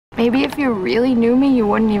Maybe if you really knew me, you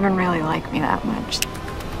wouldn't even really like me that much.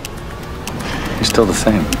 You're still the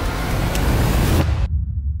same.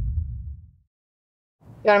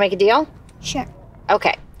 You want to make a deal? Sure.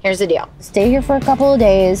 Okay, here's the deal. Stay here for a couple of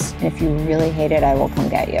days, and if you really hate it, I will come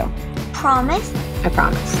get you. Promise? I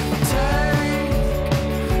promise.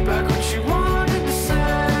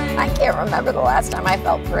 I can't remember the last time I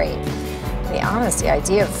felt free. To be honest, the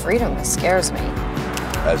idea of freedom scares me.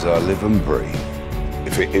 As I live and breathe,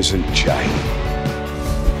 if it isn't Jane.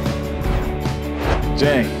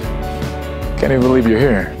 Jane, can't even believe you're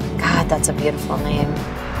here. God, that's a beautiful name.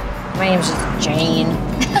 My name's just Jane.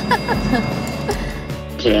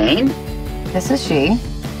 Jane, This is she.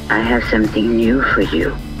 I have something new for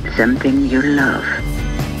you. Something you love.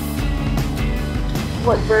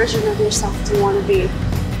 What version of yourself do you want to be? I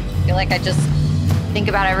feel like I just think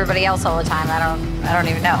about everybody else all the time. I don't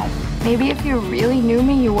even know. Maybe if you really knew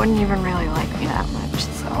me, you wouldn't even really like me that much,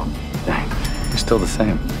 so. You're still the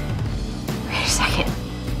same. Wait a second.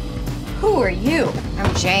 Who are you?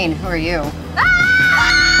 I'm Jane. Who are you?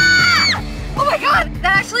 Ah! Oh my God,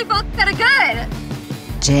 that actually felt kind of good.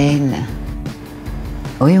 Jane,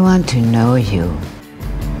 we want to know you.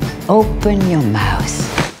 Open your mouth.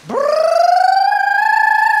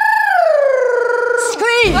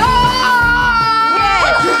 Scream!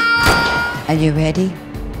 Yes! Are you ready?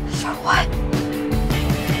 For what?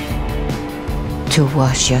 To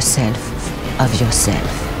wash yourself of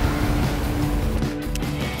yourself.